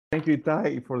Thank you,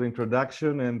 Itai, for the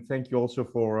introduction, and thank you also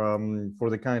for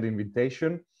the kind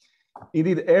invitation.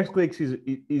 Indeed, earthquakes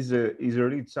is a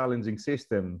really challenging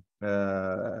system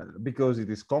because it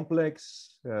is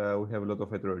complex. We have a lot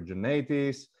of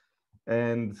heterogeneities,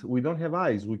 and we don't have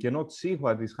eyes. We cannot see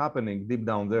what is happening deep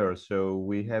down there. So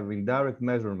we have indirect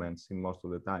measurements in most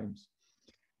of the times.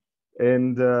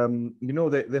 And you know,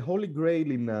 the holy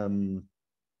grail in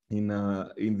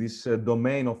this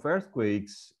domain of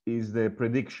earthquakes is the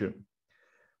prediction.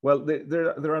 Well,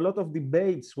 there are a lot of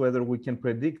debates whether we can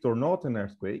predict or not an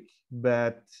earthquake,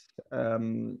 but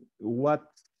what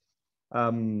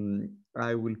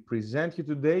I will present you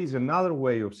today is another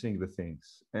way of seeing the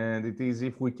things. And it is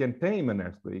if we can tame an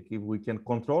earthquake, if we can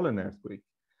control an earthquake,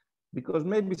 because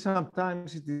maybe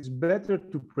sometimes it is better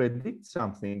to predict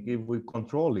something if we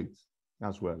control it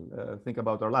as well. Think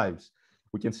about our lives.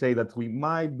 We can say that we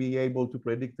might be able to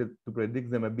predict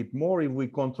them a bit more if we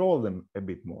control them a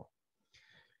bit more.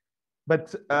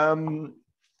 But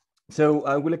so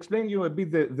I will explain you a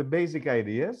bit the basic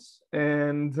ideas,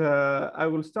 and I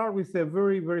will start with a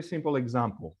very, very simple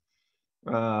example.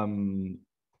 Imagine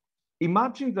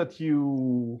that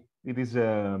it is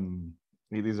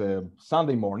a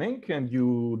Sunday morning and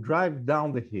you drive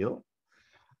down the hill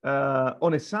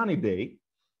on a sunny day,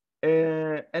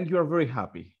 and you are very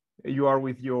happy. You are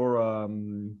with your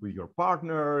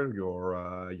partner,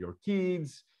 your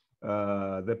kids,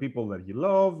 the people that you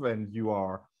love, and you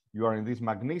are in this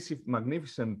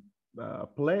magnificent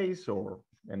place or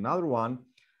another one,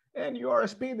 and you are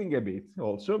speeding a bit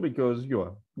also because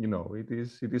you know it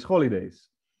is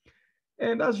holidays.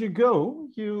 And as you go,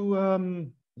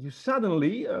 you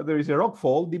suddenly there is a rock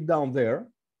fall deep down there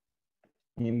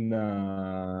in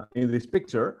this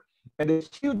picture, and a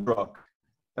huge rock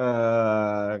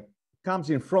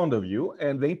comes in front of you,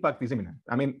 and the impact is imminent.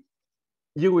 I mean,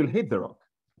 you will hit the rock.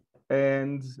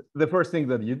 And the first thing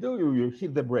that you do, you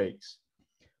hit the brakes.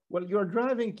 Well, you're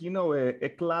driving, you know, a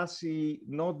classy,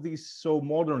 not these so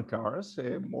modern cars,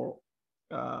 more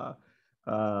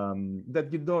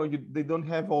that they don't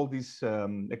have all these,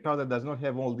 a car that does not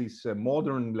have all these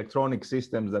modern electronic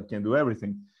systems that can do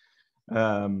everything.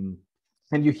 And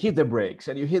you hit the brakes,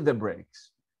 and you hit the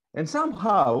brakes, and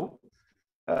somehow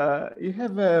you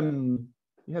have an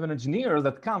engineer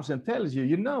that comes and tells you,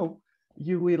 you know,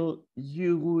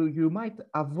 you might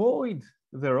avoid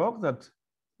the rock that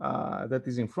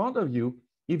is in front of you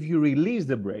if you release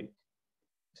the brake.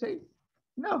 Say,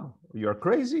 no, you're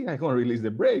crazy. I can't release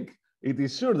the brake. It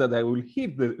is sure that I will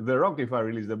hit the rock if I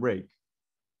release the brake.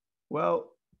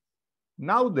 Well,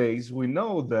 nowadays we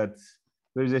know that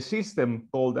there is a system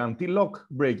called anti-lock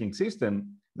braking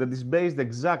system that is based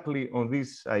exactly on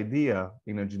this idea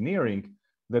in engineering,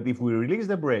 that if we release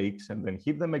the brakes and then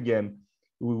hit them again,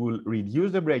 we will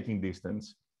reduce the braking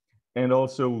distance, and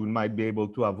also we might be able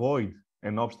to avoid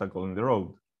an obstacle in the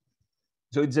road.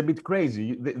 So it's a bit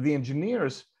crazy. The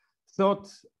engineers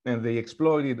thought, and they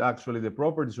exploited actually the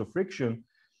properties of friction,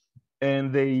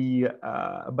 and they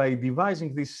by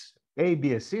devising this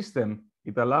ABS system,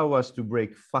 it allows us to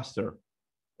brake faster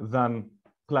than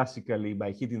classically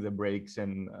by hitting the brakes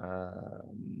and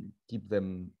keep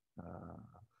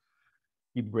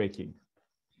braking.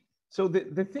 So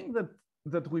the thing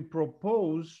that we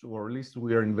propose, or at least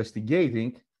we are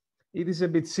investigating, it is a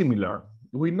bit similar.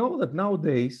 We know that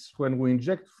nowadays, when we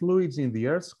inject fluids in the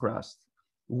Earth's crust,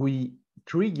 we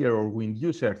trigger or we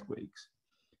induce earthquakes.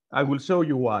 I will show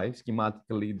you why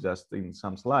schematically just in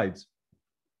some slides.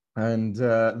 And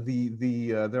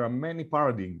there are many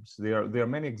paradigms. There are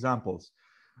many examples.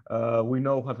 We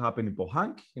know what happened in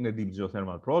Pohang in a deep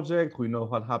geothermal project. We know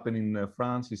what happened in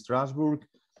France, in Strasbourg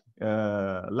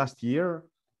last year.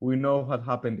 We know what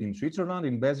happened in Switzerland,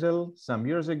 in Basel, some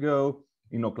years ago,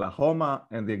 in Oklahoma,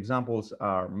 and the examples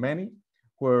are many,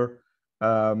 where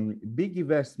big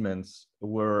investments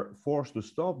were forced to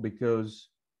stop because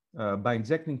by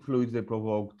injecting fluids, they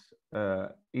provoked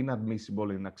inadmissible,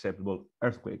 unacceptable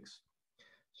earthquakes.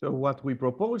 So what we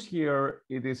propose here,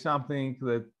 it is something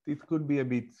that it could be a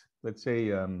bit, let's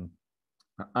say,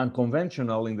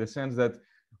 unconventional in the sense that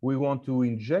we want to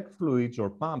inject fluids or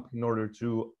pump in order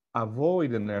to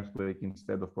avoid an earthquake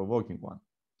instead of provoking one.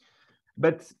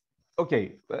 But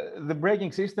okay, the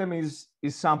braking system is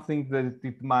something that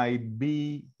it might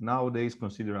be nowadays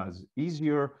considered as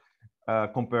easier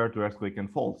compared to earthquake and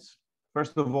faults.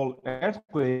 First of all,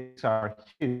 earthquakes are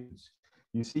huge.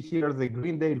 You see here the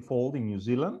Greendale Fault in New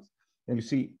Zealand, and you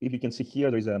see, if you can see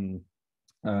here, there is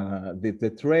the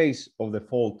trace of the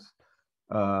fault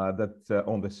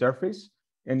on the surface,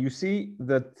 and you see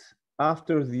that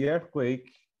after the earthquake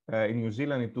in New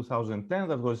Zealand in 2010,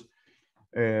 that was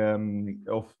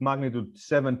of magnitude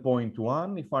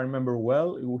 7.1, if I remember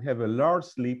well, we have a large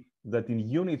slip that in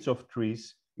units of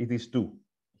trees, it is 2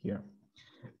 here.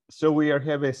 So we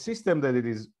have a system that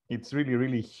it's really,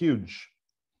 really huge.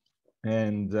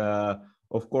 And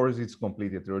of course, it's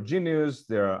completely heterogeneous.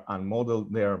 There are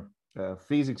unmodeled, there are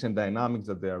physics and dynamics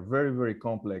that they are very, very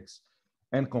complex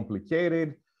and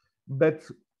complicated. But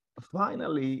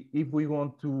finally, if we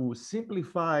want to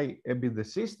simplify a bit the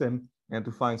system and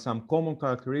to find some common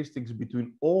characteristics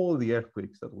between all the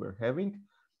earthquakes that we're having,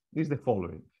 is the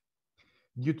following.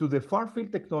 Due to the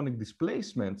far-field tectonic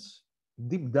displacements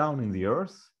deep down in the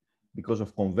Earth, because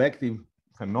of convective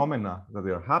phenomena that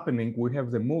are happening, we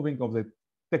have the moving of the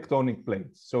tectonic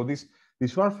plates. So these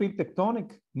far-field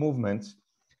tectonic movements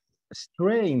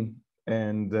strain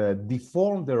and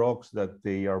deform the rocks that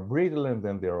they are brittle and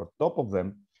then they're on top of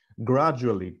them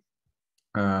gradually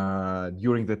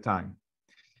during the time.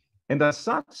 And as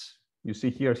such, you see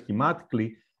here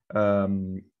schematically,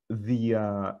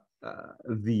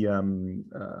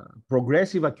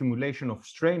 progressive accumulation of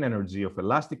strain energy, of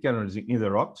elastic energy in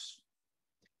the rocks.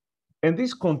 And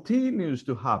this continues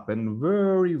to happen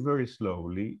very, very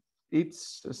slowly, each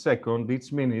second,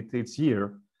 each minute, each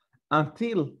year,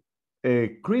 until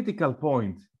a critical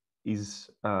point is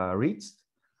reached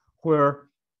where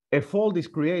a fault is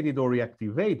created or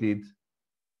reactivated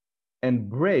and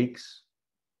breaks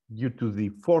due to the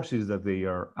forces that they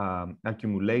are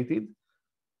accumulated.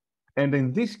 And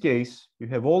in this case, you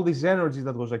have all this energy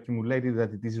that was accumulated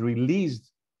that it is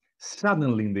released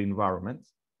suddenly in the environment.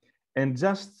 And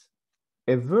just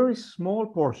a very small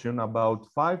portion, about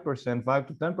 5%, 5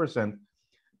 to 10%,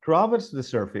 travels to the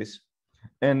surface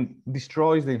and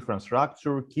destroys the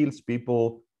infrastructure, kills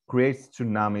people, creates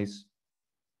tsunamis,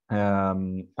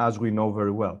 as we know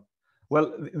very well.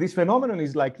 Well, this phenomenon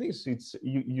is like this. It's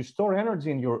you store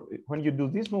energy in your, when you do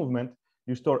this movement,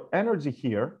 you store energy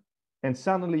here, and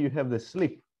suddenly you have the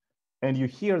slip, and you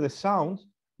hear the sound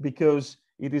because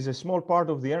it is a small part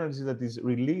of the energy that is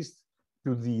released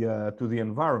to the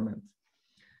environment.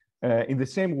 In the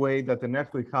same way that an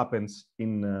earthquake happens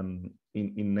in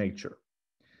nature.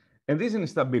 And this is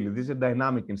instability, this is a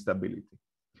dynamic instability.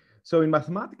 So in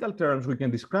mathematical terms, we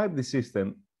can describe the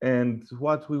system, and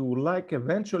what we would like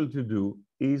eventually to do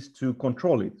is to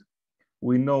control it.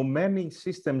 We know many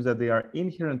systems that they are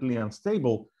inherently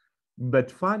unstable,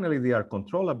 but finally they are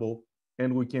controllable,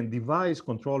 and we can devise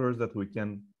controllers that we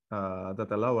can that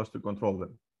allow us to control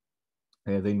them.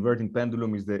 The inverting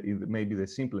pendulum is maybe the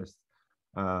simplest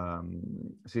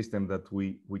system that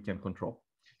we can control.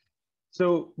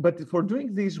 So, but for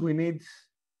doing this, we need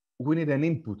an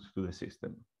input to the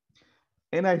system,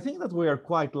 and I think that we are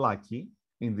quite lucky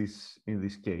in this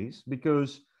case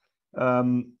because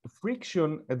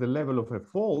friction at the level of a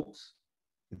fault,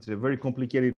 it's a very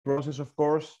complicated process, of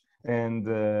course, and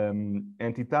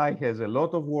NTTI has a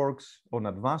lot of works on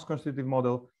advanced constitutive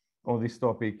model on this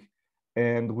topic.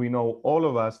 And we know, all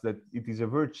of us, that it is a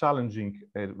very challenging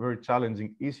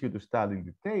issue to study in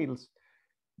details.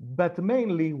 But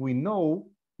mainly, we know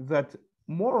that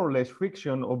more or less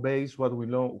friction obeys what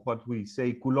we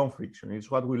say Coulomb friction.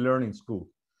 It's what we learn in school,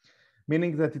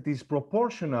 meaning that it is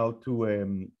proportional to a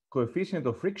coefficient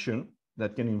of friction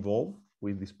that can evolve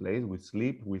with displace, with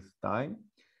slip, with time,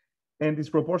 and is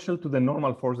proportional to the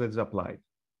normal force that is applied.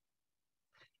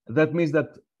 That means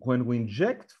that when we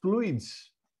inject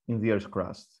fluids in the Earth's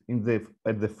crust,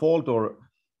 at the fault or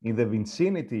in the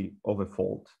vicinity of a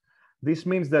fault, this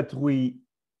means that we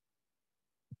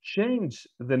change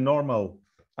the normal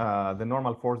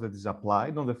force that is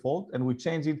applied on the fault, and we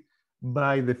change it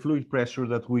by the fluid pressure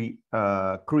that we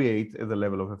create at the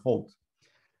level of a fault.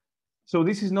 So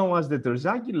this is known as the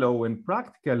Terzaghi law, and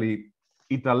practically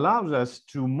it allows us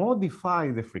to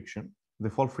modify the friction, the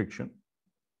fault friction,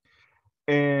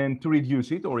 and to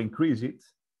reduce it or increase it.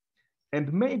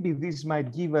 And maybe this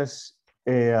might give us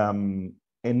an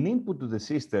input to the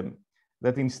system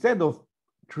that, instead of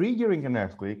triggering an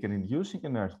earthquake and inducing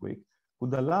an earthquake,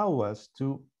 would allow us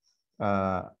to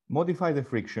modify the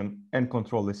friction and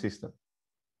control the system.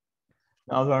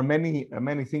 Now, there are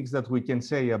many things that we can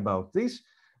say about this,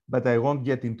 but I won't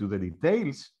get into the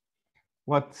details.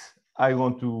 What I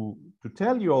want to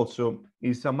tell you also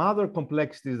is some other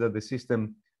complexities that the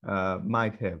system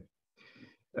might have.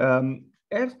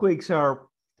 Earthquakes are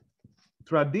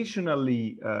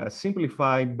traditionally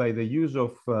simplified by the use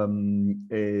of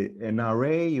an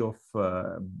array of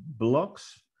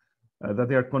blocks that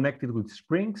they are connected with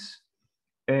springs,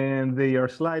 and they are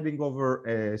sliding over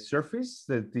a surface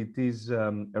that it is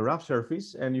a rough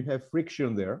surface, and you have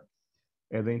friction there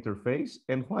at the interface.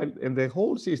 And the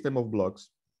whole system of blocks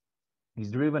is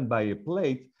driven by a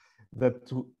plate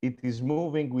that it is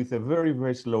moving with a very,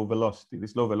 very slow velocity.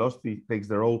 This low velocity takes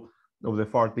the role of the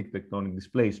far-thick tectonic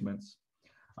displacements.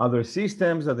 Other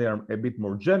systems that they are a bit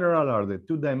more general are the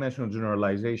two-dimensional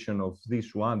generalization of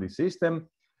this system.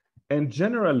 And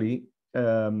generally,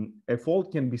 a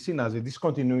fault can be seen as a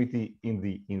discontinuity in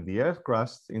the Earth's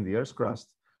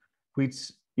crust,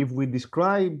 which if we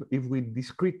discretize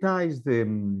the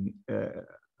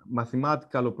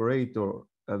mathematical operator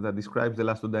that describes the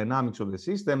elastodynamics of the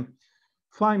system,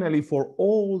 finally, for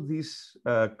all this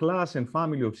class and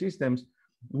family of systems,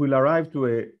 we'll arrive to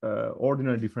a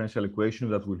ordinary differential equation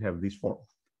that will have this form.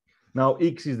 Now,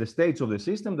 X is the states of the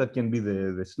system that can be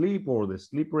the slip or the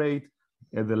slip rate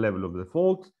at the level of the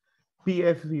fault.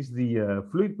 PF is the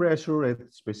fluid pressure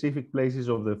at specific places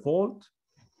of the fault,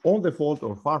 on the fault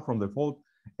or far from the fault,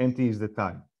 and T is the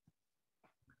time.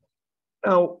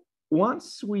 Now,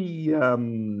 once we had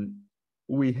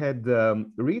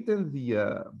written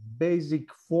the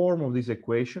basic form of this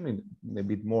equation in a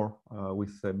bit more,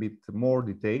 with a bit more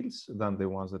details than the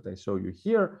ones that I show you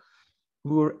here,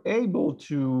 we were able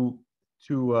to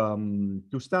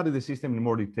study the system in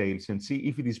more details and see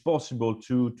if it is possible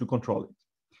to control it.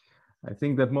 I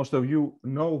think that most of you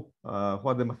know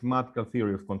what the mathematical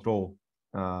theory of control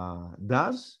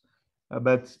does,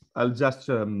 but I'll just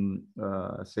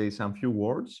say some few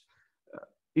words.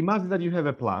 Imagine that you have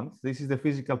a plant. This is the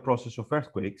physical process of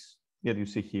earthquakes that you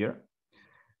see here,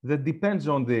 that depends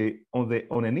on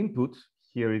an input.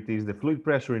 Here it is the fluid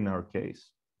pressure in our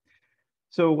case.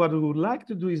 So what we would like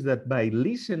to do is that by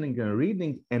listening and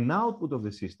reading an output of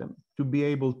the system, to be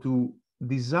able to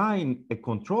design a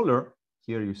controller,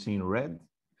 here you see in red,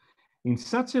 in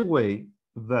such a way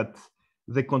that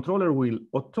the controller will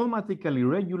automatically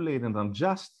regulate and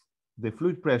adjust the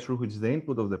fluid pressure, which is the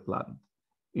input of the plant,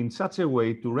 in such a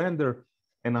way to render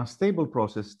an unstable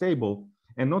process stable.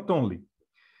 And not only,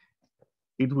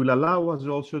 it will allow us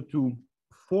also to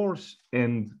force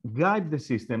and guide the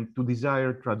system to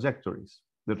desired trajectories.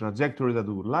 The trajectory that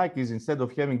we would like is, instead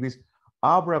of having this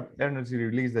abrupt energy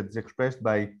release that's expressed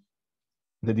by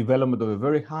the development of a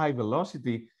very high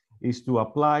velocity, is to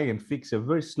apply and fix a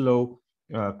very slow,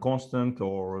 constant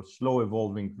or slow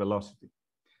evolving velocity.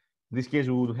 In this case,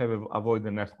 we would have avoided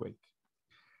an earthquake.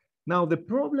 Now, the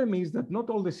problem is that not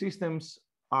all the systems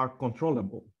are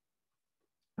controllable.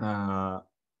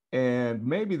 And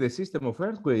maybe the system of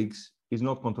earthquakes is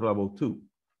not controllable too.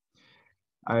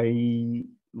 I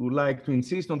would like to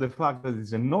insist on the fact that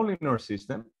it's a nonlinear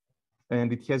system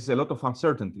and it has a lot of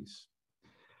uncertainties.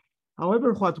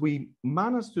 However, what we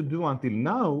managed to do until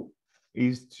now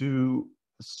is to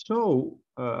show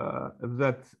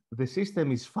that the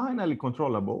system is finally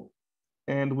controllable,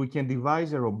 and we can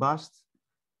devise a robust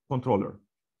controller,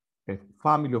 a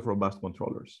family of robust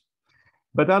controllers,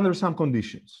 but under some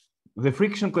conditions. The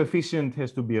friction coefficient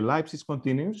has to be a Lipschitz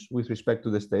continuous with respect to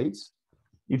the states.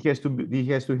 It has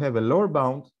to have a lower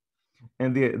bound,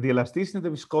 and the elasticity and the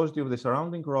viscosity of the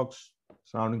surrounding rocks,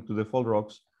 surrounding to the fault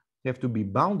rocks, have to be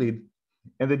bounded,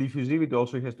 and the diffusivity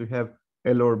also has to have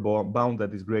a lower bound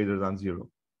that is greater than 0.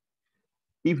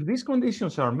 If these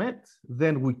conditions are met,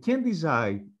 then we can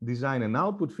design an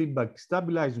output feedback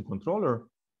stabilizing controller,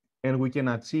 and we can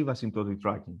achieve asymptotic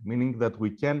tracking, meaning that we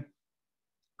can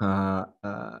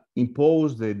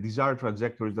impose the desired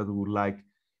trajectories that we would like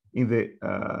in the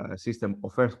system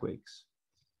of earthquakes.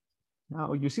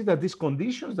 Now, you see that these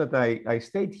conditions that I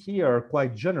state here are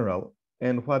quite general,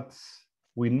 and what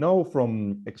we know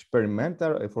from experiments,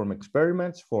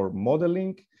 for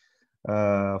modeling,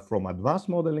 from advanced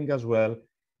modeling as well,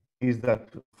 is that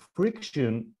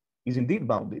friction is indeed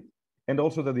bounded, and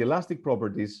also that the elastic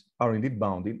properties are indeed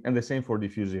bounded, and the same for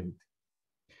diffusivity.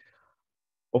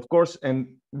 Of course,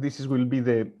 and this will be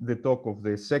the talk of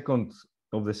the second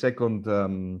of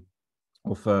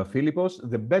Philippos.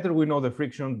 The better we know the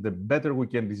friction, the better we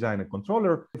can design a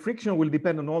controller. The friction will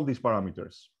depend on all these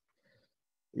parameters,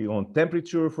 on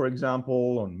temperature, for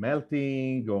example, on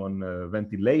melting, on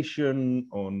ventilation,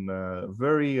 on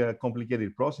very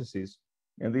complicated processes.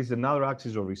 And this is another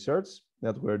axis of research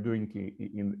that we're doing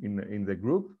in the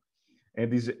group,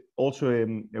 and is also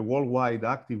a worldwide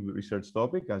active research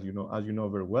topic, as you know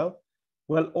very well.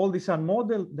 Well, all these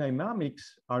unmodeled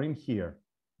dynamics are in here.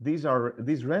 These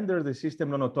render the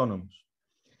system non-autonomous.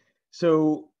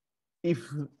 So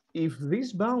if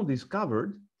this bound is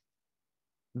covered,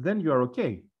 then you are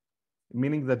okay,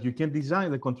 meaning that you can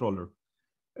design the controller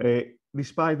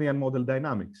despite the unmodeled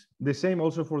dynamics. The same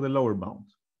also for the lower bound.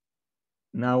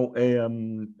 Now,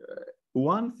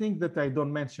 one thing that I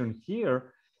don't mention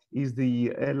here is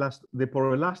the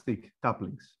poroelastic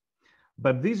couplings.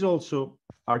 But these also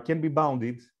can be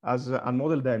bounded as a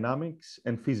model dynamics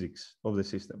and physics of the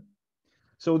system.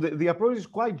 So the approach is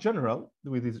quite general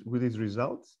with its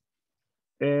results.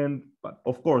 And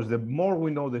of course, the more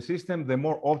we know the system, the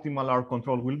more optimal our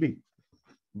control will be.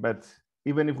 But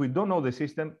even if we don't know the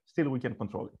system, still we can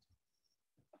control it.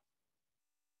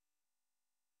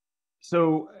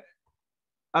 So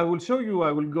I will show you,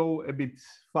 I will go a bit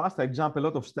fast. I jump a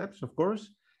lot of steps, of course,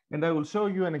 and I will show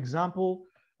you an example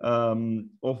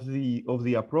of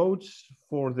the approach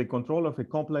for the control of a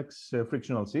complex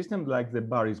frictional system like the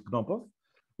Baris-Knopov.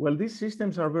 Well, these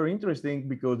systems are very interesting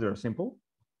because they're simple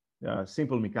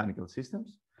mechanical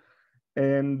systems.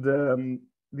 And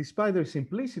despite their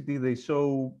simplicity, they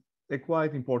show a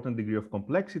quite important degree of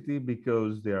complexity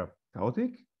because they are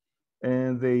chaotic.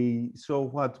 And they show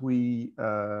what we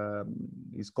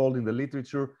is called in the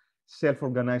literature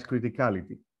self-organized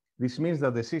criticality. This means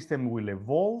that the system will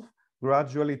evolve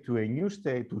gradually to a new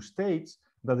state, to states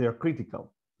that they are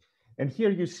critical. And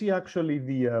here you see actually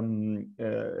the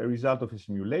result of a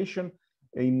simulation.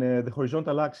 In the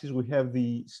horizontal axis, we have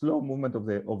the slow movement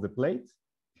of the plate.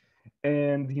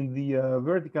 And in the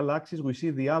vertical axis, we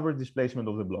see the average displacement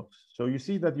of the blocks. So you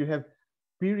see that you have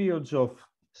periods of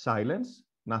silence,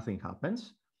 nothing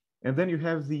happens. And then you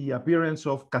have the appearance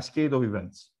of cascade of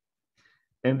events.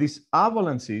 And these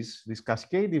avalanches, these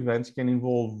cascade events can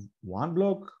involve 1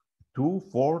 block, 2,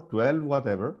 4, 12,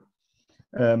 whatever.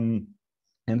 And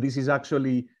this is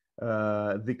actually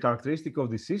the characteristic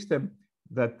of the system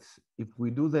that if we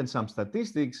do then some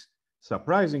statistics,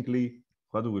 surprisingly,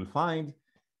 what we will find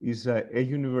is a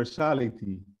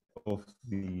universality of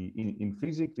in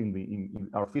physics, in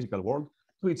our physical world,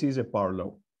 which is a power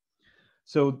law.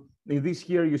 So in this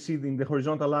here, you see in the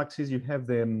horizontal axis, you have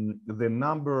the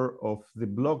number of the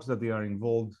blocks that they are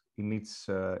involved in its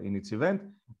event.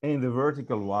 And in the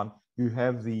vertical one, you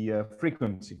have the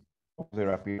frequency of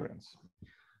their appearance.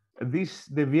 This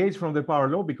deviates from the power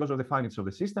law because of the finiteness of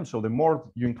the system. So the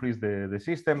more you increase the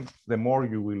system, the more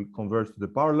you will converge to the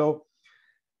power law.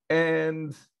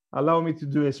 And allow me to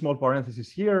do a small parenthesis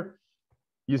here.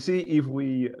 You see, if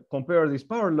we compare this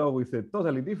power law with a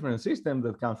totally different system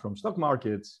that comes from stock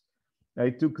markets,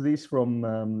 I took this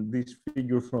from this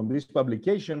figure from this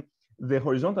publication. The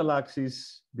horizontal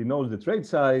axis denotes the trade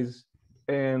size,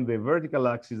 and the vertical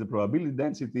axis the probability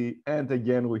density. And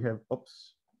again, we have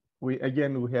we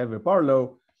have a power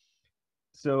law.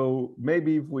 So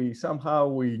maybe if we somehow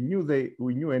we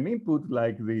knew an input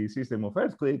like the system of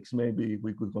earthquakes, maybe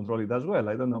we could control it as well.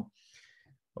 I don't know.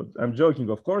 I'm joking,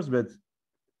 of course, but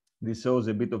this shows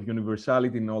a bit of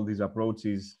universality in all these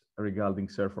approaches regarding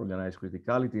self-organized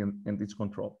criticality and its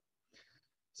control.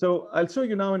 So I'll show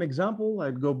you now an example.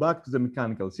 I'll go back to the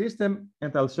mechanical system,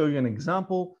 and I'll show you an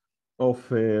example of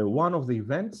one of the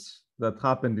events that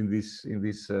happened in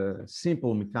this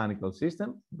simple mechanical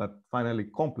system, but finally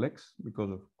complex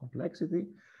because of complexity.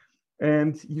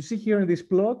 And you see here in this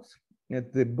plot,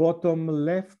 at the bottom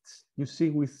left, you see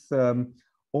with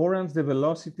orange the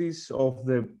velocities of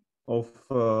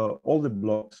all the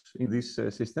blocks in this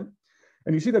system.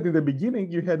 And you see that in the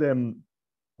beginning, you had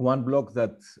one block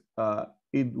that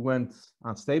it went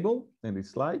unstable and it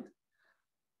slid.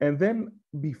 And then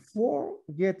before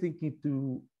getting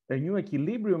into a new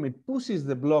equilibrium, it pushes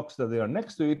the blocks that they are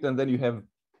next to it, and then you have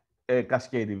a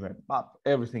cascade event. Up,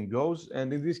 everything goes.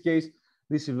 And in this case,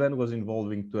 this event was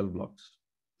involving 12 blocks.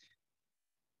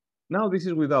 Now this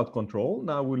is without control.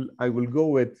 Now I will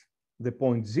go at the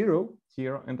point 0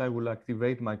 here, and I will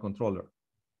activate my controller.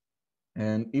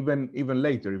 And even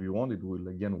later, if you want, it will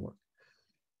again work.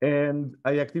 And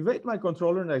I activate my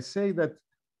controller, and I say that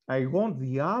I want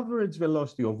the average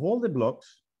velocity of all the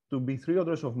blocks to be 3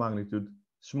 orders of magnitude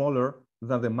smaller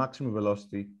than the maximum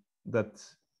velocity that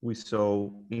we saw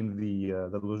in the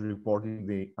that was reporting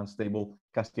the unstable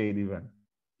cascade event.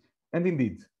 And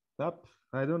indeed,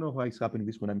 I don't know why it's happening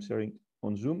this when I'm sharing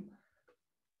on Zoom.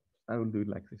 I will do it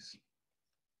like this.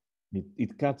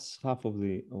 It cuts half of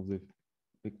the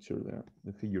picture there,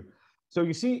 the figure. So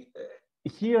you see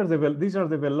here, these are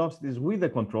the velocities with the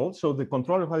control. So the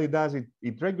controller, what it does,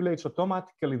 it regulates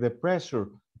automatically the pressure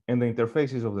and the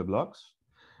interfaces of the blocks,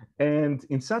 and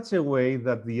in such a way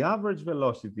that the average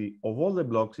velocity of all the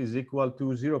blocks is equal to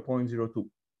 0.02.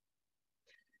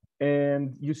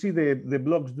 And you see the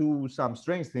blocks do some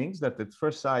strange things that at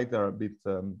first sight are a bit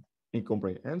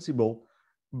incomprehensible,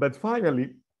 but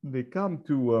finally they come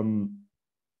to,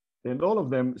 and all of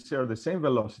them share the same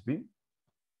velocity.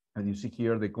 And you see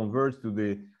here, they converge to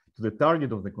the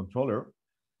target of the controller.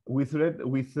 With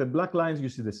the black lines, you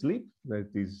see the slip, that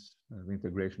is the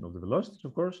integration of the velocities,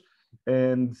 of course.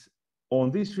 And on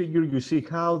this figure, you see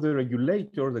how the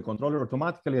regulator, the controller,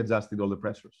 automatically adjusted all the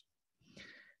pressures.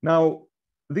 Now,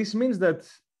 this means that,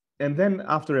 and then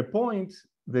after a point,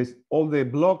 all the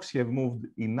blocks have moved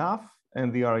enough,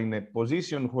 and they are in a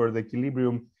position where the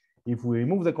equilibrium, if we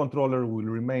remove the controller, will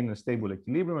remain in a stable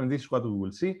equilibrium, and this is what we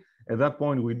will see. At that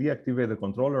point, we deactivate the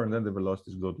controller, and then the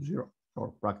velocities go to zero,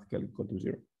 or practically go to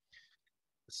zero.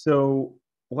 So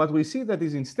what we see that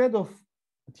is, instead of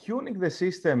tuning the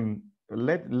system,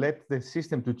 let the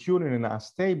system to tune in a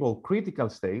stable critical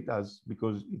state,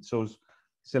 because it shows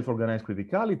self-organized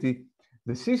criticality,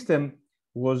 the system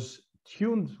was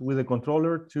tuned with the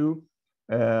controller to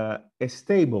a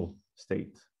stable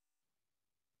state.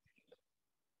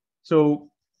 So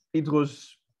it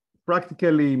was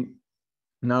practically,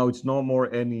 now it's no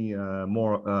more any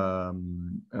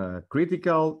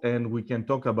critical, and we can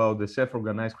talk about the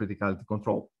self-organized criticality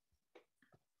control.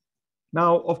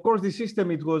 Now, of course, the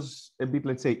system, it was a bit,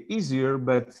 let's say, easier,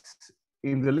 but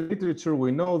in the literature,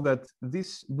 we know that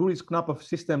this Buris-Knapp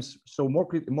systems show more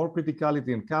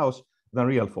criticality and chaos than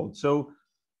real faults. So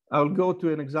I'll go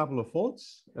to an example of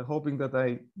faults, hoping that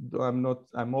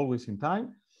I'm always in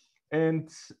time.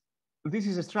 And this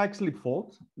is a strike slip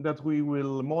fault that we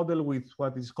will model with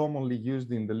what is commonly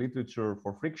used in the literature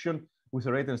for friction, with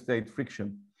a rate and state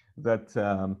friction that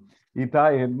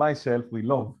Itai and myself, we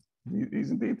love,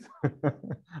 isn't it?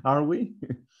 Are we?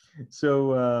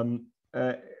 So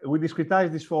we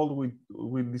discretize this fault, we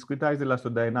discretize the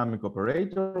elastodynamic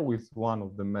operator with one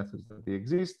of the methods that they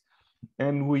exist,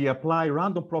 and we apply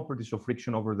random properties of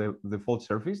friction over the fault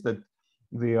surface that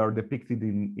they are depicted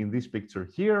in this picture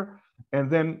here. And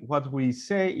then what we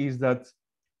say is that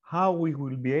how we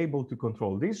will be able to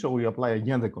control this. So we apply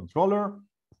again the controller,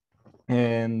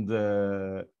 and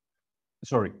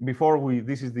sorry,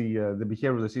 this is the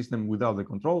behavior of the system without the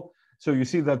control. So you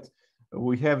see that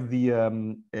we have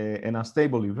an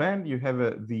unstable event. You have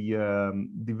the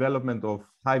development of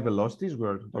high velocities.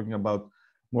 We're talking about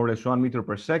more or less 1 meter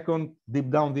per second, deep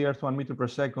down the earth, 1 meter per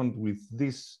second, with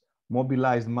this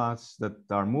mobilized mass that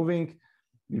are moving.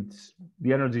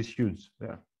 The energy is huge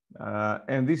there.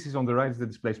 And this is on the right, is the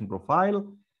displacement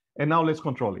profile. And now let's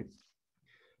control it.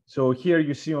 So here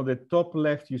you see on the top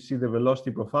left, you see the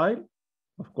velocity profile.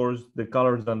 Of course, the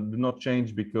colors do not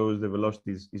change because the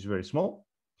velocity is very small.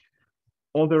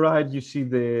 On the right, you see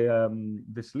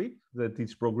the slip, that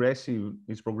it's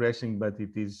progressing, but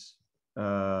it is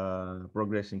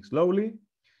progressing slowly.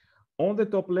 On the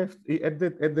top left, at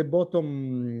the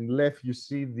bottom left, you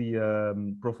see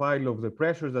the profile of the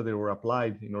pressures that they were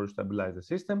applied in order to stabilize the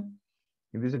system.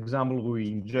 In this example, we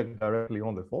inject directly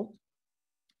on the fault.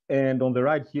 And on the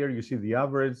right here, you see the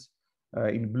average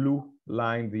in blue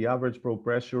line, the average probe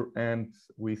pressure, and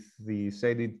with the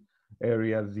shaded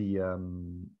area,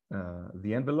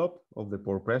 the envelope of the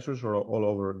pore pressures are all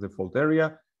over the fault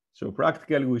area. So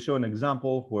practically, we show an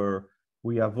example where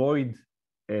we avoid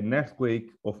an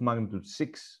earthquake of magnitude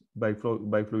 6 by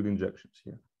fluid injections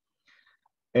here.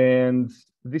 And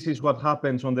this is what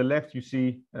happens. On the left, you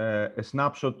see a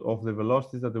snapshot of the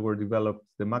velocities that were developed,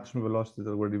 the maximum velocities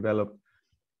that were developed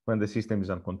when the system is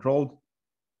uncontrolled.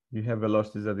 You have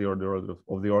velocities at the order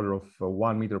of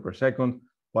 1 meter per second,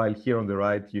 while here on the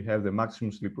right, you have the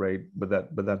maximum slip rate, but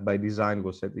that by design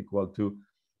was set equal to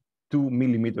 2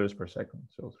 millimeters per second,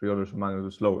 so 3 orders of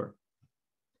magnitude slower.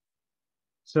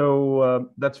 So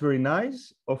that's very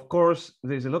nice. Of course,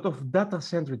 there's a lot of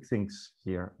data-centric things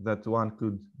here that one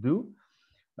could do.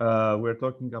 We're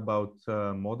talking about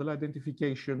model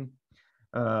identification.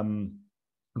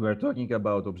 We're talking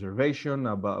about observation.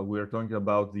 We're talking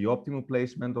about the optimal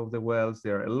placement of the wells.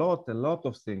 There are a lot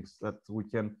of things that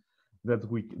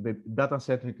the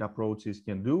data-centric approaches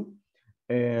can do,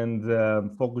 and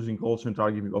focusing also on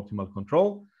targeting optimal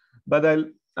control. But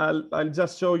I'll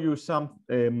just show you some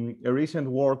a recent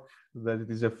work that it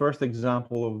is a first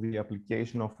example of the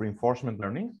application of reinforcement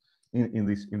learning in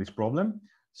this problem.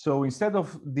 So instead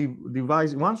of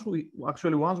devising, once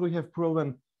we have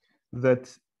proven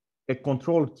that a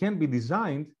control can be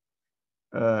designed,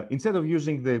 instead of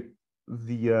using the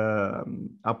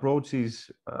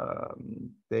approaches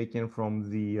taken from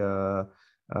the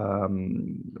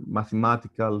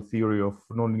mathematical theory of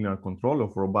nonlinear control,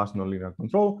 of robust nonlinear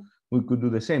control, we could do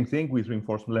the same thing with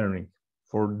reinforcement learning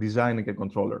for designing a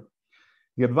controller.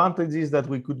 The advantage is that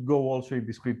we could go also in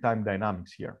discrete time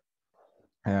dynamics here,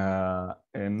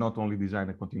 and not only design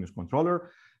a continuous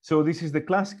controller. So this is the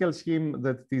classical scheme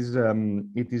that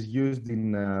it is used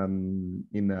in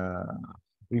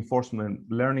reinforcement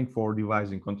learning for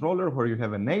devising controller, where you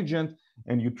have an agent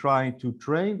and you try to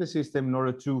train the system in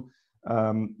order to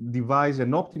devise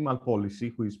an optimal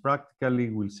policy, which practically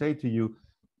will say to you,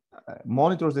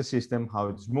 monitors the system, how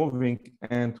it's moving,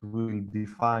 and will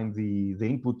define the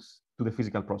input to the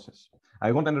physical process.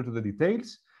 I won't enter to the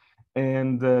details,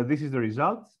 and this is the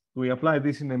result. We apply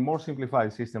this in a more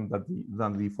simplified system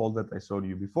than the fold that I showed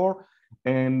you before.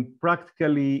 And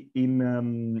practically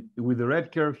with the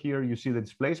red curve here, you see the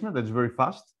displacement that's very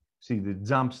fast. See, it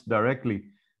jumps directly.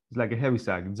 It's like a heavy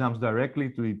sack. It jumps directly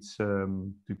to its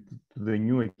to the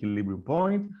new equilibrium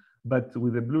point. But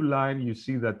with the blue line, you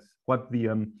see that what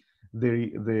the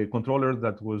controller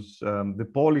that was the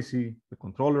policy, the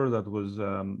controller that was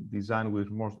designed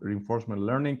with more reinforcement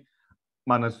learning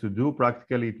managed to do.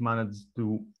 Practically, it managed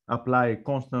to apply a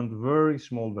constant, very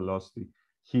small velocity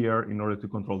here in order to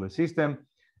control the system.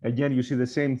 Again, you see the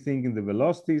same thing in the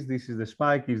velocities. This is the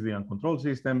spike, is the uncontrolled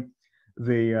system.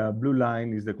 The blue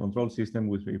line is the control system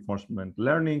with reinforcement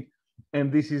learning.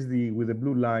 And this is with the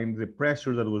blue line, the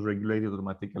pressure that was regulated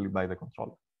automatically by the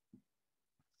controller.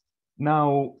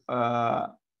 Now,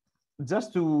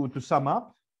 just to sum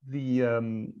up, there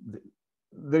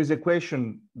is a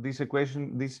question, this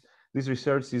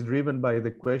research is driven by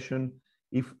the question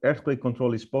if earthquake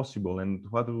control is possible. And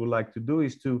what we would like to do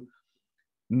is to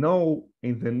know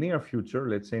in the near future,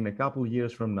 let's say in a couple of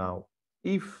years from now,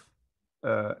 if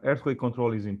earthquake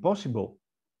control is impossible,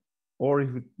 or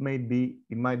if it might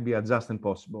be adjacent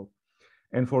possible.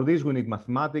 And for this, we need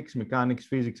mathematics, mechanics,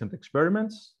 physics, and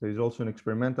experiments. There is also an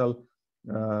experimental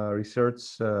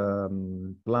research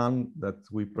plan that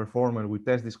we perform, and we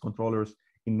test these controllers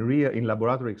in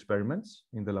laboratory experiments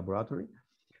in the laboratory.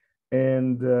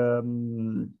 And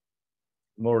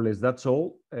more or less that's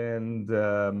all. And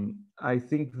I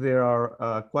think there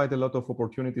are quite a lot of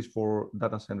opportunities for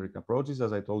data-centric approaches,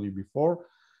 as I told you before.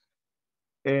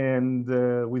 And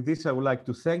with this, I would like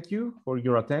to thank you for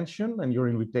your attention and your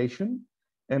invitation.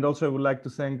 And also, I would like to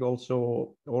thank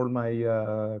also all my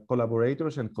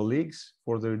collaborators and colleagues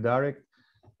for their direct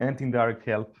and indirect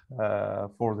help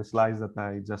for the slides that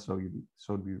I just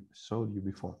showed you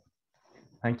before.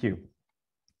 Thank you.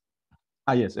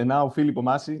 Ah, yes, and now Filippo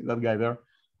Massi, that guy there,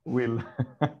 will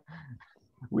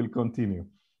continue.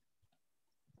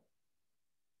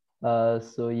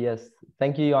 So yes,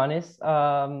 thank you, Ioannis.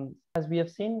 As we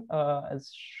have seen,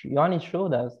 as Ioannis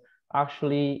showed us,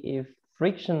 actually, if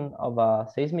friction of a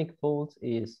seismic fault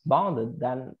is bounded,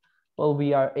 then well,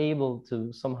 we are able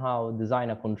to somehow design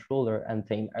a controller and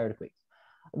tame earthquakes.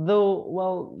 Though,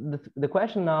 well, the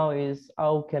question now is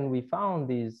how can we found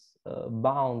these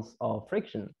bounds of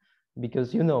friction?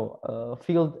 Because, you know,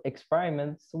 field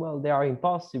experiments, well, they are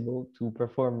impossible to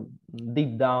perform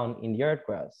deep down in the earth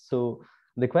crust. So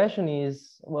the question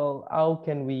is, well, how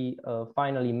can we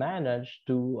finally manage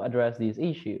to address this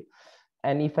issue?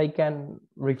 And if I can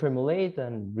reformulate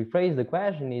and rephrase the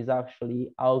question, is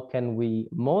actually how can we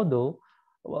model,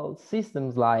 well,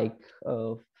 systems like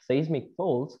seismic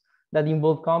faults that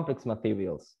involve complex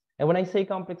materials? And when I say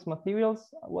complex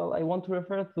materials, well, I want to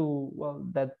refer to, well,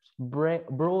 that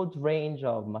broad range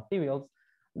of materials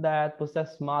that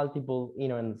possess multiple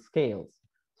inherent scales.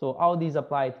 So how these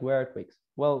apply to earthquakes?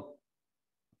 Well,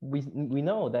 we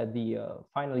know that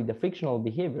finally the frictional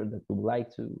behavior that we would like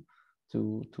to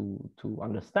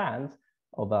understand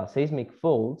of seismic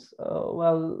faults,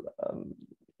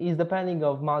 is depending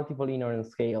of multiple inherent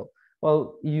scale.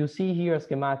 Well, you see here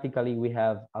schematically, we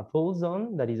have a fault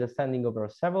zone that is extending over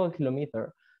several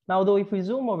kilometers. Now, though, if we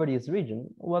zoom over this region,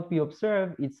 what we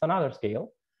observe is another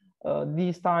scale.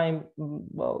 This time,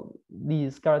 well,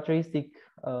 these characteristic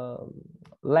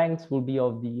lengths will be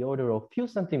of the order of few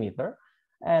centimeters.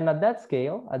 And at that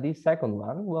scale, at this second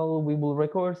one, well, we will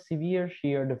record severe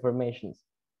shear deformations.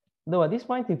 Though at this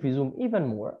point, if we zoom even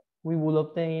more, we will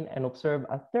obtain and observe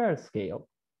a third scale.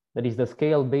 That is the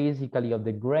scale basically of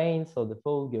the grains of the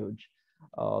fault gauge,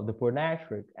 the pore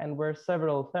network, and where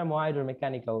several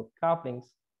thermo-hydromechanical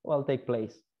couplings will take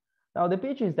place. Now, the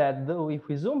pitch is that though if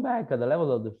we zoom back at the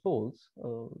level of the faults,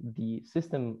 the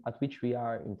system at which we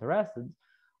are interested,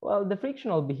 well, the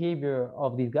frictional behavior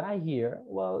of this guy here,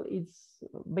 well, it's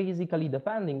basically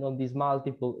depending on these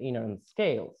multiple inherent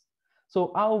scales.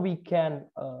 So how we can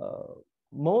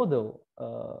model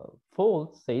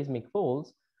faults, seismic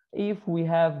faults, if we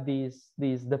have these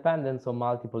dependence on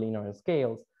multiple inherent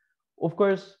scales? Of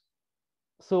course,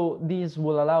 so this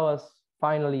will allow us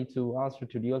finally to answer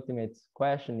to the ultimate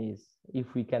question is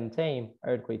if we can tame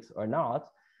earthquakes or not,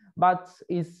 but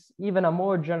it's even a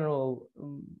more general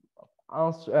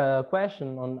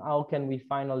question on how can we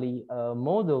finally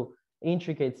model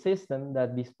intricate system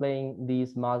that displaying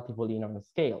these multiple inherent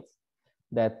scales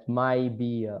that might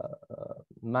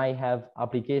have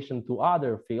application to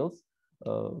other fields,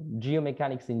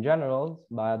 geomechanics in general,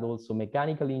 but also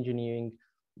mechanical engineering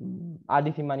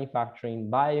additive manufacturing,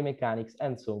 biomechanics,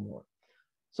 and so more.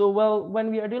 So, well,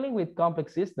 when we are dealing with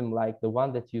complex systems like the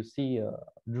one that you see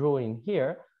drawn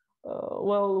here,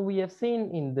 well, we have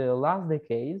seen in the last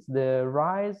decades the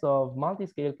rise of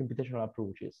multi-scale computational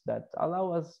approaches that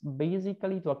allow us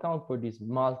basically to account for these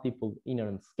multiple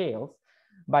inherent scales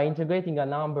by integrating a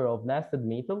number of nested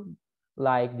methods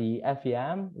like the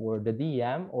FEM or the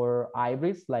DEM or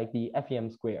hybrids like the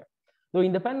FEM square. So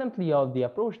independently of the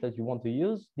approach that you want to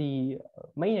use, the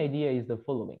main idea is the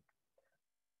following.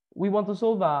 We want to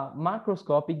solve a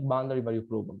macroscopic boundary value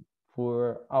problem.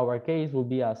 For our case, will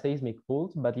be a seismic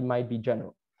fault, but it might be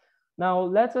general. Now,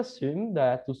 let's assume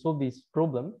that to solve this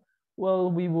problem, well,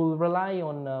 we are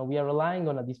relying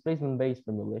on a displacement-based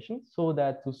formulation, so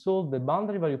that to solve the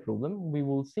boundary value problem, we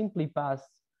will simply pass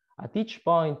at each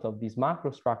point of this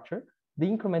macrostructure the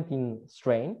increment in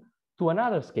strain to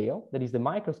another scale, that is the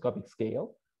microscopic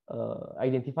scale,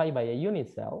 identified by a unit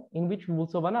cell, in which we will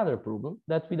solve another problem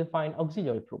that we define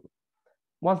auxiliary problem.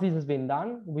 Once this has been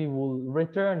done, we will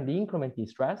return the increment in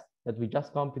stress that we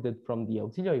just computed from the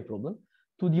auxiliary problem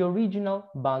to the original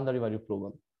boundary value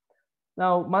problem.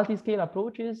 Now, multi-scale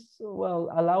approaches, well,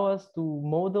 allow us to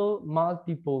model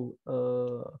multiple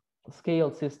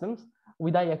scale systems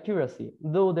with high accuracy,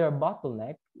 though their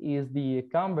bottleneck is the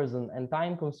cumbersome and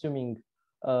time-consuming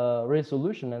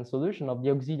resolution and solution of the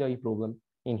auxiliary problem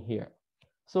in here.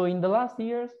 So in the last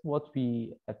years, what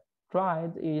we have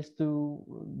tried is to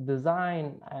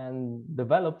design and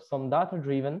develop some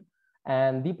data-driven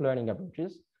and deep learning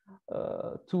approaches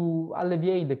to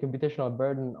alleviate the computational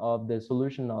burden of the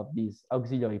solution of this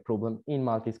auxiliary problem in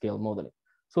multi-scale modeling.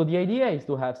 So the idea is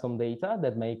to have some data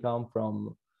that may come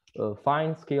from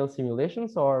fine scale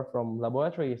simulations or from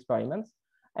laboratory experiments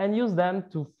and use them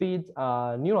to feed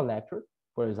a neural network,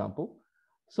 for example,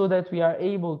 so that we are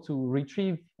able to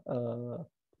retrieve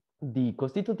the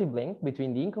constitutive link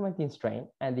between the increment in strain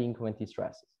and the increment in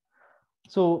stresses.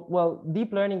 So, well,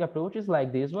 deep learning approaches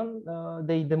like this one,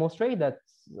 they demonstrate that,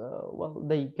 well,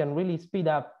 they can really speed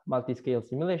up multi-scale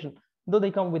simulation, though they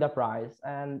come with a price.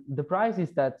 And the price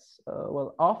is that,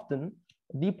 well, often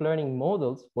deep learning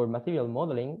models for material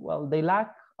modeling, well, they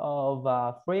lack of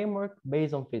a framework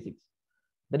based on physics.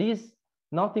 That is,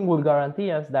 nothing will guarantee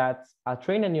us that a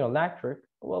trained neural network,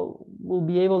 well, will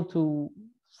be able to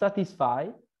satisfy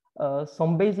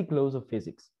some basic laws of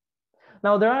physics.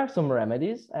 Now, there are some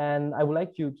remedies, and I would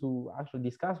like you to actually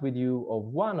discuss with you of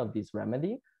one of these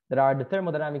remedies that are the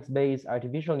thermodynamics-based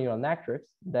artificial neural networks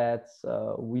that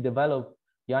we developed,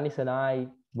 Yannis and I,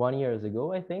 1 year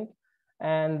ago, I think,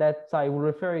 and that I will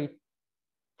refer it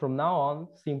from now on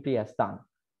simply as TAN.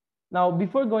 Now,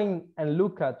 before going and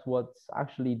look at what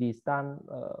actually these TAN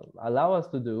allow us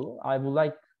to do, I would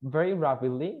like very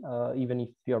rapidly, even if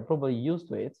you're probably used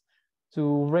to it,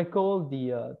 to recall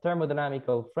the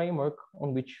thermodynamical framework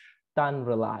on which TAN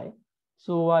rely.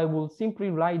 So I will simply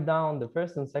write down the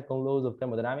first and second laws of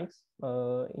thermodynamics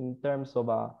in terms of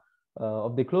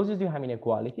the closest Duhem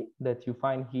inequality that you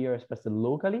find here expressed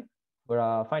locally for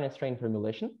a finite strain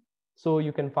formulation. So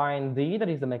you can find D, that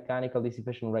is the mechanical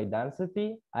dissipation rate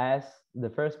density, as the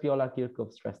first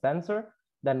Piola-Kirchhoff stress tensor.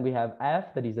 Then we have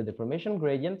F, that is the deformation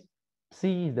gradient.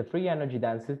 C is the free energy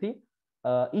density.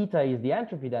 Eta is the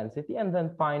entropy density. And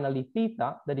then finally,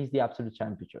 theta, that is the absolute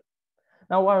temperature.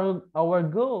 Now, our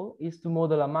goal is to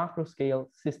model a macro scale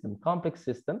system, complex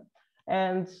system.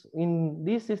 And in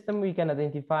this system, we can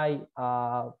identify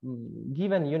a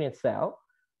given unit cell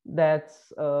that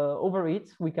over it,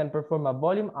 we can perform a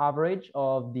volume average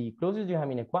of the closest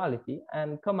Duhem inequality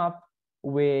and come up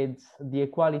with the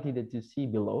equality that you see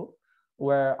below,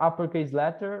 where uppercase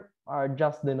letter are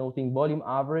just denoting volume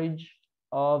average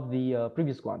of the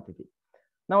previous quantity.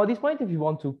 Now, at this point, if you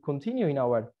want to continue in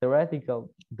our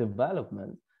theoretical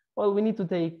development, well, we need to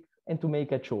take and to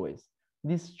make a choice.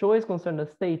 This choice concerns the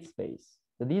state space.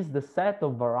 That is the set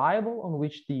of variables on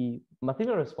which the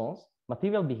material response,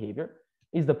 material behavior,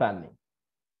 is depending.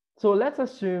 So let's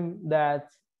assume that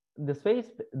the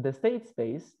state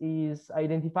space is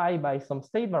identified by some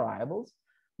state variables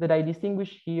that I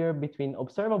distinguish here between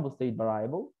observable state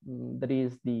variable, that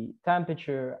is the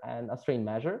temperature and a strain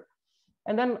measure,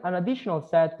 and then an additional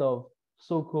set of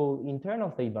so-called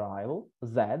internal state variable,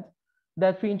 Z,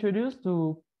 that we introduce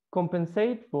to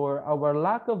compensate for our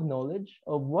lack of knowledge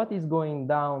of what is going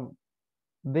down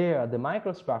there at the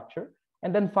microstructure,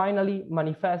 and then finally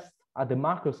manifest at the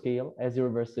macro scale as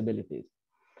irreversibilities.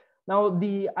 Now,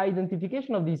 the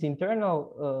identification of these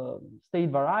internal state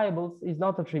variables is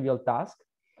not a trivial task.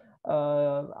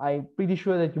 I'm pretty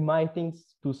sure that you might think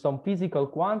to some physical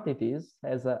quantities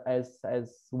as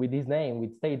with this name,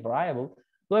 with state variable.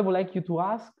 So I would like you to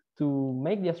ask to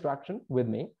make the abstraction with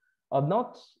me of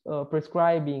not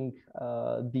prescribing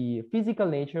the physical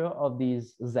nature of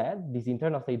this Z, this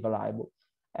internal state variable.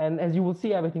 And as you will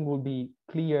see, everything will be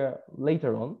clear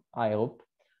later on, I hope.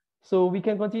 So we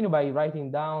can continue by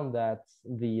writing down that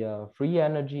the free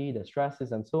energy, the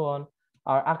stresses, and so on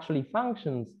are actually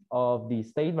functions of the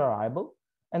state variable.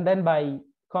 And then by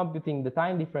computing the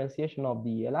time differentiation of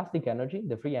the elastic energy,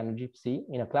 the free energy psi,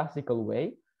 in a classical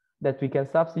way that we can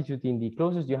substitute in the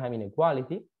closest Duhem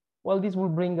inequality, well, this will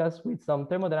bring us with some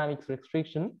thermodynamics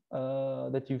restriction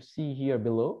that you see here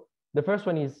below. The first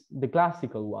one is the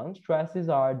classical one. Stresses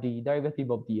are the derivative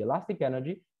of the elastic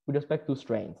energy with respect to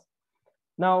strains.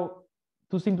 Now,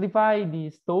 to simplify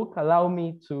this talk, allow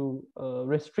me to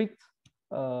restrict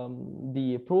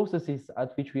the processes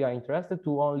at which we are interested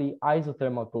to only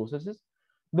isothermal processes,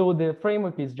 though the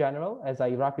framework is general, as I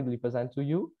rapidly present to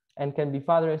you, and can be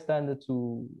further extended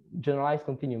to generalized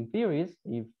continuum theories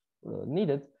if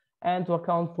needed, and to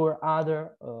account for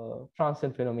other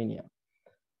transient phenomena.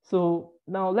 So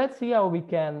now let's see how we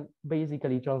can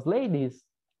basically translate these,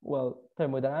 well,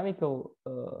 thermodynamical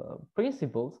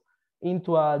principles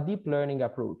into a deep learning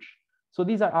approach. So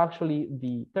these are actually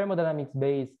the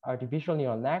thermodynamics-based artificial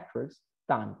neural networks,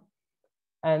 TAN.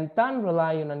 And TAN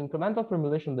rely on an incremental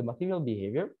formulation of the material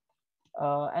behavior.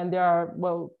 And they are,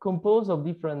 well, composed of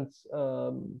different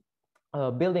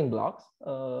building blocks.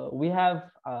 We have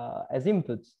as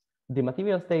inputs the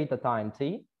material state at time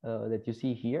t that you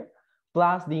see here,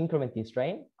 plus the increment in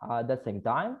strain at the same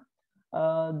time,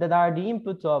 that are the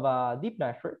inputs of a deep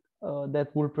network that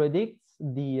will predict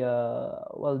the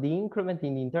the increment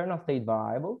in the internal state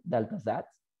variable delta z,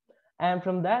 and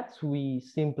from that we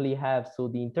simply have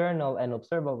the internal and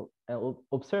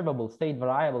observable state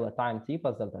variable at time t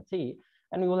plus delta t,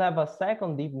 and we will have a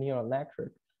second deep neural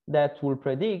network that will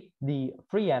predict the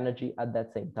free energy at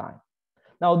that same time.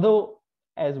 Now, though,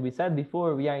 as we said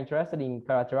before, we are interested in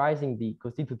characterizing the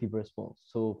constitutive response.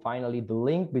 So finally, the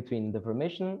link between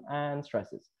deformation and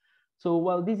stresses. So,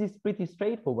 well, this is pretty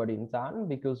straightforward in TAN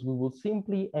because we will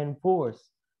simply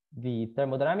enforce the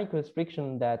thermodynamic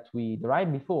restriction that we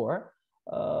derived before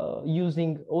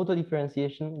using auto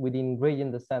differentiation within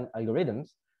gradient descent algorithms.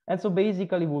 And so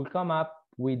basically we'll come up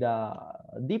with a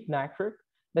deep network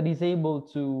that is able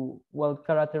to, well,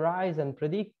 characterize and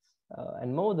predict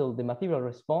and model the material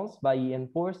response by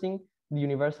enforcing the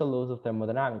universal laws of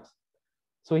thermodynamics.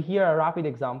 So here, a rapid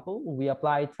example, we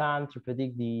apply TAN to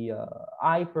predict the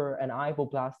hyper and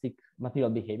hypoplastic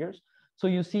material behaviors. So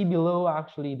you see below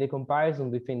actually the comparison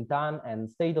between TAN and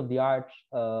state-of-the-art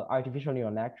artificial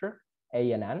neural network,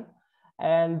 ANN.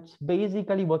 And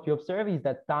basically what you observe is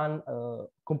that TAN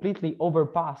completely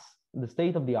overpass the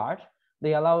state-of-the-art.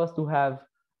 They allow us to have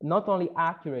not only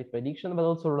accurate prediction, but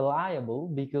also reliable,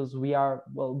 because we are,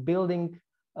 well, building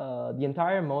the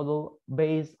entire model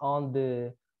based on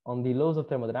the laws of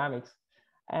thermodynamics.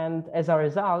 And as a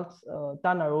result,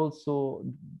 TAN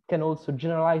can also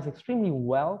generalize extremely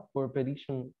well for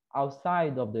prediction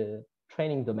outside of the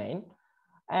training domain.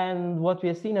 And what we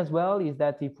have seen as well is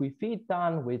that if we feed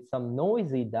TAN with some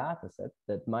noisy data set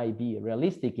that might be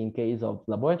realistic in case of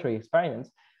laboratory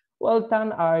experiments, well,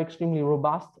 TAN are extremely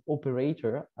robust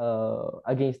operator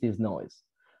against this noise.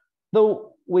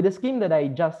 Though with the scheme that I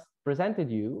just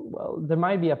presented you, well, there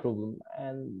might be a problem.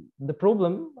 And the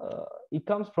problem, it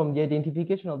comes from the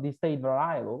identification of the state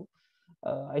variable.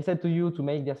 I said to you to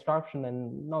make the abstraction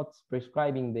and not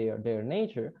prescribing their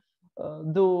nature,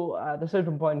 though at a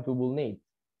certain point we will need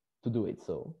to do it.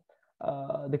 So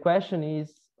the question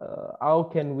is, how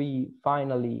can we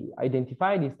finally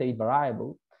identify the state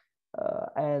variable?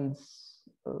 And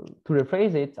to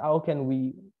rephrase it, how can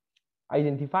we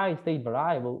identify state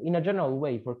variable in a general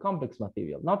way for complex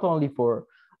material, not only for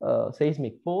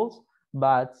seismic faults,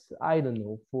 but I don't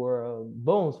know, for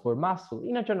bones, for muscle,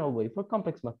 in a general way for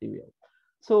complex material.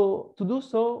 So to do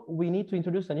so, we need to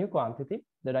introduce a new quantity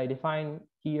that I define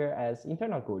here as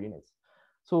internal coordinates.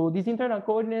 So these internal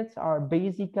coordinates are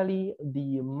basically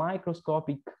the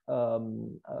microscopic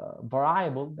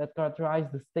variable that characterize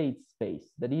the state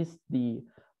space. That is the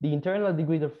internal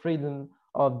degree of freedom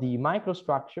of the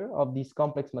microstructure of this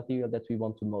complex material that we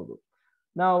want to model.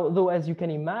 Now, though, as you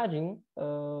can imagine,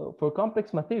 for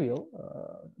complex material,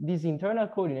 these internal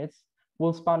coordinates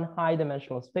will span high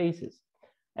dimensional spaces.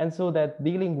 And so that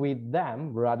dealing with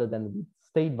them rather than with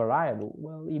state variable,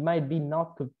 well, it might be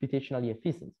not computationally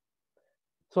efficient.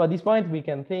 So at this point, we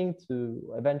can think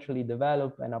to eventually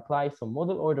develop and apply some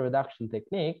model order reduction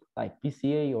technique like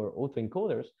PCA or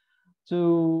autoencoders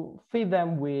to feed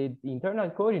them with internal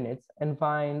coordinates and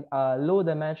find a low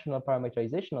dimensional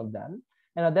parameterization of them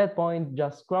And at that point,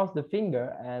 just cross the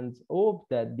finger and hope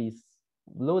that this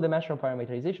low dimensional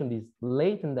parameterization, this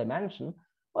latent dimension,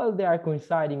 well, they are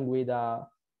coinciding with a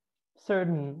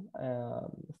certain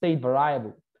state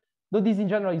variable. Though this in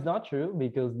general is not true,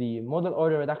 because the model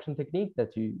order reduction technique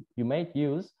that you might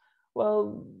use,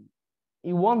 well,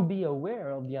 it won't be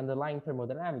aware of the underlying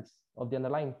thermodynamics, of the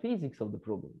underlying physics of the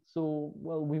problem. So,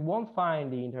 well, we won't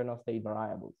find the internal state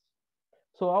variables.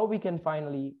 So how we can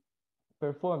finally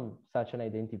perform such an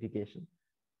identification?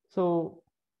 So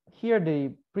here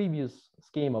the previous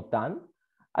scheme of done.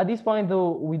 At this point,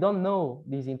 though, we don't know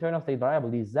this internal state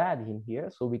variable, this Z in here,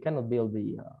 so we cannot build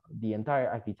the entire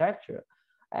architecture.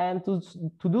 And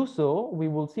to do so, we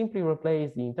will simply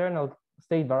replace the internal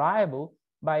state variable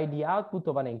by the output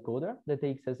of an encoder that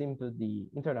takes as input the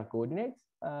internal coordinates.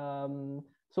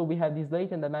 So we have this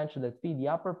latent dimension that feed the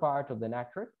upper part of the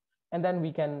network, and then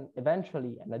we can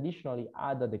eventually and additionally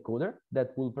add a decoder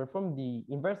that will perform the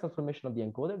inverse transformation of the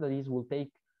encoder, that is, will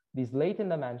take this latent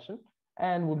dimension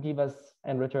and will give us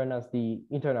and return us the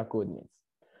internal coordinates.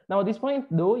 Now, at this point,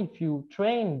 though, if you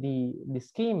train the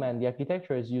scheme and the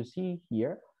architecture as you see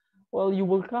here, well, you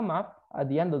will come up at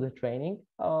the end of the training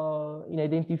in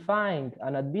identifying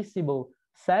an admissible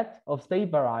set of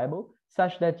state variable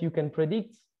such that you can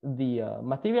predict the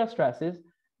material stresses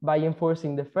by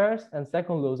enforcing the first and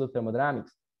second laws of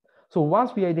thermodynamics. So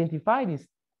once we identify this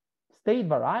state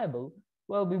variable,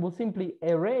 well, we will simply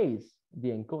erase the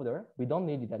encoder. We don't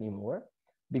need it anymore,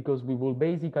 because we will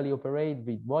basically operate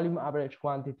with volume average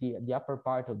quantity at the upper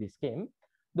part of the scheme.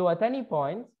 Though at any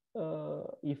point,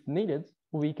 if needed,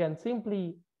 we can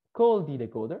simply call the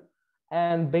decoder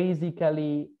and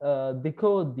basically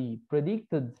decode the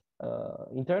predicted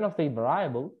internal state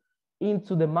variable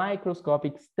into the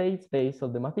microscopic state space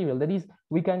of the material. That is,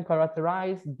 we can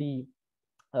characterize the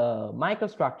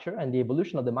microstructure and the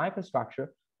evolution of the microstructure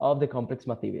of the complex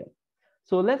material.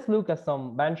 So let's look at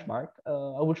some benchmark.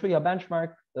 I will show you a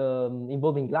benchmark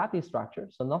involving lattice structure,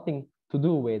 so nothing to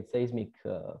do with seismic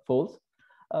faults.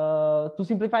 To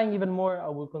simplify even more, I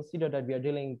will consider that we are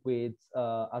dealing with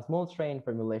a small strain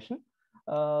formulation.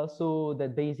 So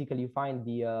that basically you find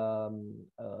the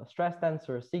stress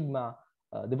tensor sigma,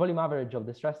 the volume average of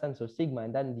the stress tensor sigma,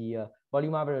 and then the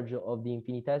volume average of the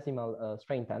infinitesimal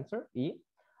strain tensor E.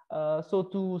 So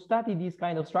to study this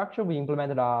kind of structure, we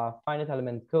implemented a finite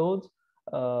element code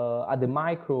at the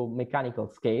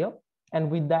micromechanical scale. And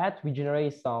with that, we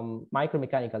generate some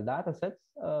micromechanical data sets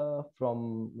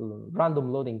from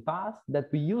random loading paths that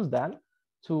we use then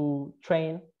to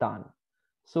train TAN.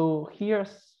 So here's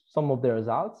some of the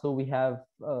results. So we have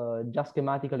just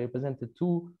schematically represented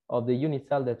two of the unit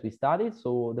cells that we studied.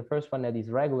 So the first one that is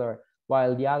regular,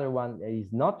 while the other one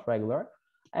is not regular.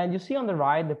 And you see on the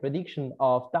right the prediction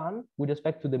of TAN with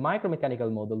respect to the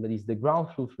micromechanical model, that is the ground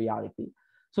truth reality.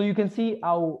 So you can see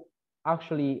how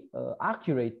actually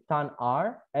accurate TAN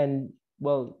are, and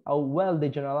well, how well they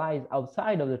generalize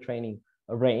outside of the training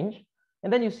range.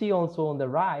 And then you see also on the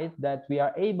right that we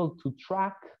are able to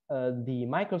track the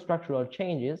microstructural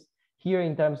changes here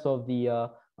in terms of the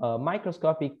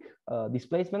microscopic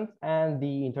displacement and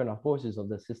the internal forces of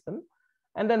the system.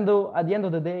 And then though, at the end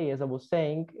of the day, as I was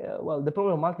saying, well, the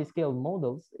problem of multi-scale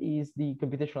models is the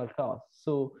computational cost.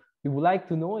 So we would like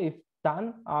to know if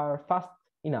TAN are fast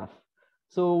enough.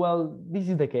 So, well, this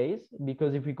is the case,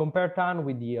 because if we compare TAN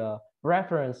with the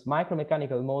reference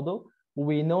micromechanical model,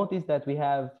 we notice that we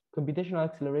have computational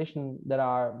acceleration that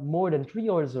are more than three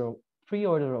orders of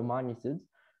magnitudes,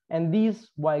 and these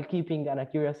while keeping an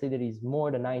accuracy that is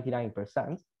more than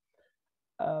 99%.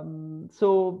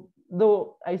 So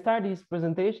though I start this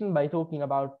presentation by talking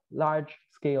about large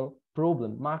scale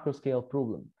problem, macro scale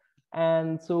problem.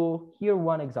 And so here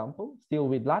one example, still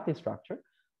with lattice structure.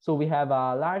 So we have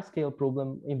a large scale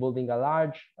problem involving a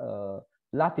large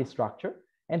lattice structure.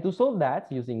 And to solve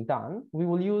that using TAN, we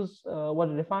will use what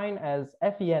we define as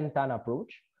FEN TAN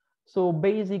approach. So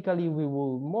basically we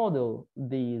will model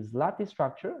this lattice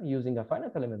structure using a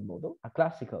finite element model, a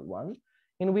classical one,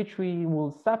 in which we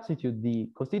will substitute the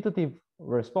constitutive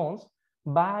response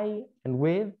by and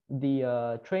with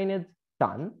the trained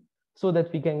TAN, so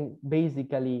that we can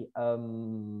basically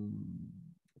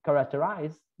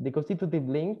characterize the constitutive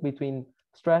link between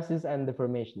stresses and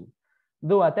deformation.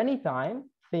 Though at any time,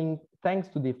 thanks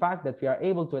to the fact that we are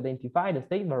able to identify the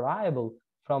state variable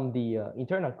from the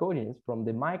internal coordinates, from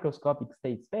the microscopic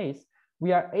state space,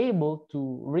 we are able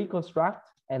to reconstruct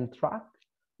and track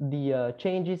the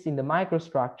changes in the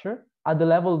microstructure at the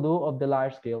level though of the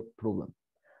large scale problem.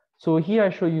 So here I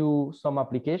show you some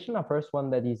application. A first one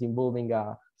that is involving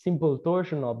a simple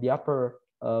torsion of the upper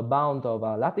bound of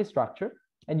a lattice structure.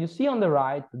 And you see on the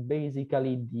right,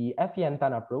 basically the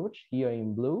FEN-TAN approach here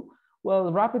in blue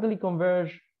will rapidly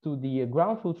converge to the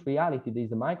ground truth reality, this is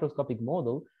the microscopic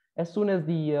model, as soon as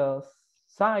the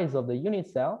size of the unit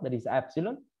cell, that is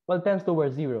epsilon, well, tends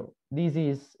towards zero. This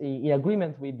is in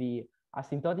agreement with the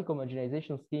asymptotic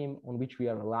homogenization scheme on which we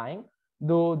are relying,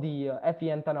 though the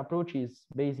FEN-TAN approach is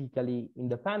basically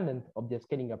independent of the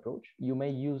scaling approach. You may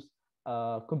use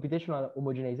computational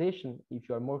homogenization if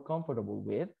you are more comfortable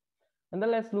with. And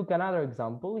then let's look another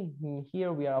example.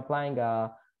 Here we are applying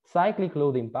a cyclic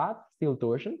loading path, still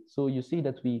torsion. So you see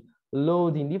that we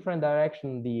load in different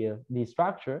direction the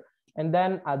structure. And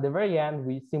then at the very end,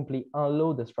 we simply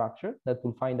unload the structure that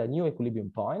will find a new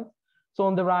equilibrium point. So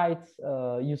on the right,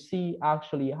 you see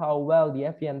actually how well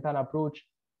the FEN-TAN approach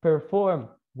perform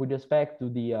with respect to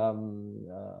the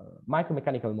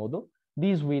micromechanical model.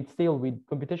 These still with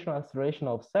computational acceleration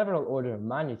of several order of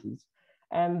magnitudes.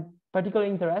 And particularly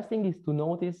interesting is to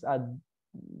notice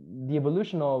the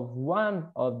evolution of one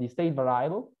of the state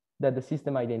variable that the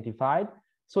system identified.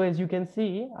 So as you can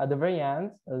see at the very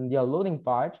end, in the unloading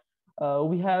part,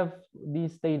 we have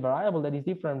this state variable that is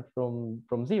different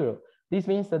from zero. This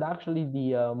means that actually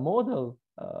the model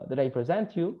that I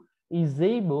present you is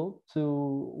able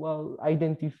to, well,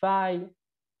 identify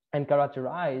and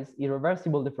characterize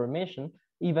irreversible deformation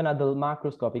even at the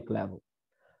macroscopic level.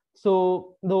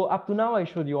 So though up to now I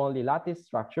showed you only lattice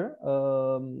structure,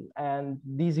 and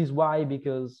this is why,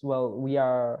 because, well, we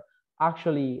are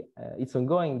actually, it's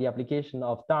ongoing, the application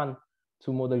of TAN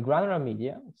to model granular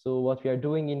media. So what we are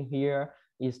doing in here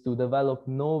is to develop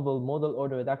novel model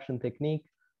order reduction technique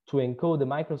to encode the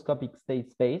microscopic state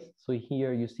space. So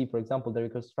here you see, for example, the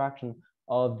reconstruction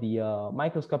of the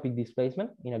microscopic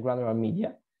displacement in a granular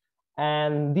media.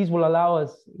 And this will allow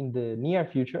us in the near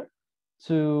future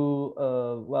to,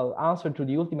 well, answer to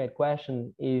the ultimate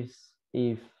question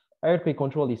if earthquake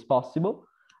control is possible.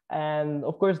 And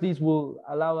of course, this will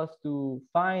allow us to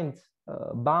find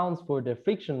bounds for the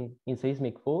friction in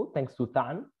seismic fault thanks to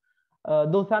TAN.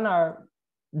 Though TAN are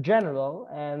general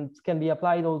and can be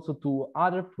applied also to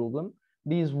other problems,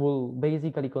 these will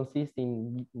basically consist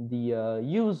in the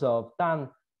use of TAN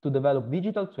to develop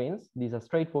digital twins. This is a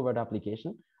straightforward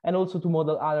application, and also to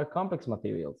model other complex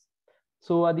materials.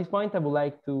 So at this point, I would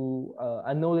like to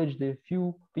acknowledge the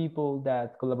few people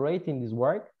that collaborate in this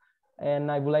work.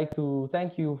 And I would like to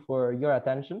thank you for your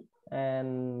attention.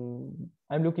 And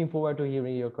I'm looking forward to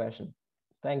hearing your question.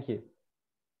 Thank you.